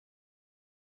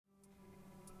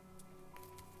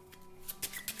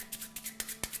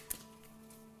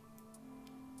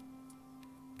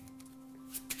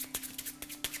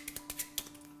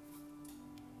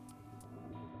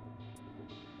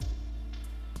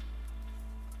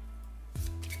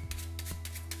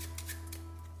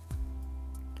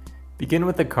Begin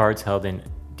with the cards held in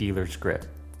dealer's grip.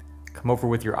 Come over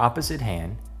with your opposite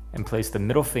hand and place the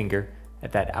middle finger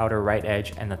at that outer right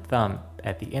edge and the thumb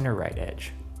at the inner right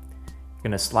edge. You're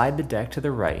going to slide the deck to the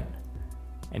right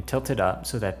and tilt it up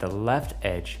so that the left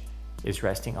edge is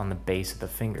resting on the base of the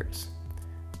fingers.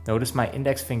 Notice my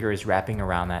index finger is wrapping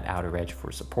around that outer edge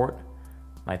for support.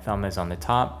 My thumb is on the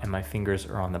top and my fingers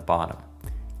are on the bottom,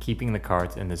 keeping the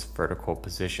cards in this vertical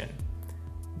position.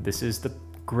 This is the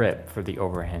grip for the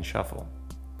overhand shuffle.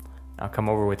 Now come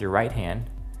over with your right hand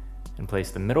and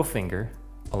place the middle finger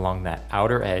along that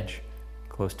outer edge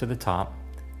close to the top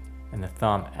and the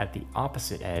thumb at the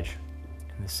opposite edge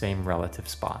in the same relative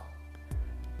spot.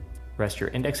 Rest your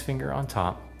index finger on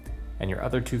top and your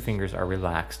other two fingers are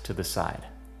relaxed to the side.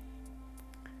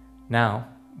 Now,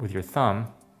 with your thumb,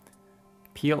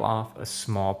 peel off a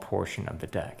small portion of the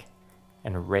deck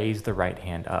and raise the right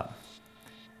hand up.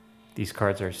 These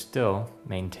cards are still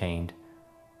maintained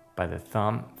by the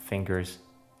thumb, fingers,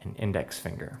 and index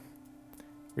finger.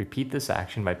 Repeat this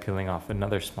action by peeling off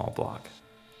another small block,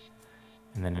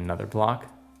 and then another block,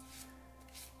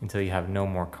 until you have no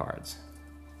more cards.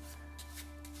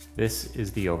 This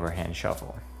is the overhand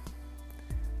shuffle.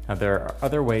 Now there are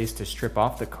other ways to strip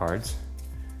off the cards.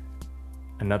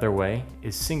 Another way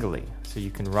is singly, so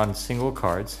you can run single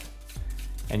cards,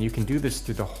 and you can do this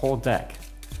through the whole deck,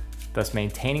 thus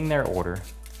maintaining their order,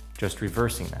 just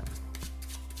reversing them.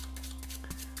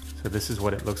 So this is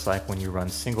what it looks like when you run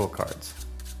single cards.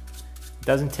 It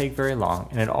doesn't take very long,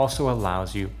 and it also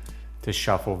allows you to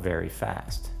shuffle very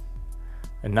fast.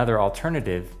 Another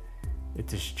alternative is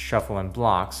to shuffle in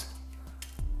blocks,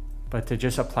 but to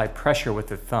just apply pressure with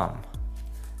the thumb.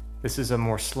 This is a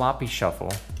more sloppy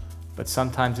shuffle, but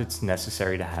sometimes it's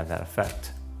necessary to have that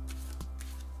effect.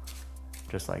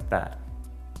 Just like that.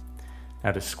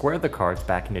 Now to square the cards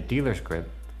back into dealer's grip,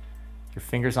 your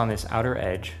fingers on this outer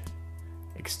edge,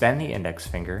 extend the index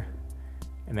finger,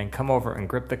 and then come over and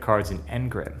grip the cards in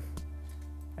end grip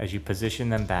as you position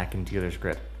them back in dealer's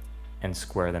grip and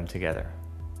square them together.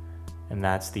 And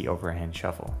that's the overhand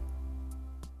shuffle.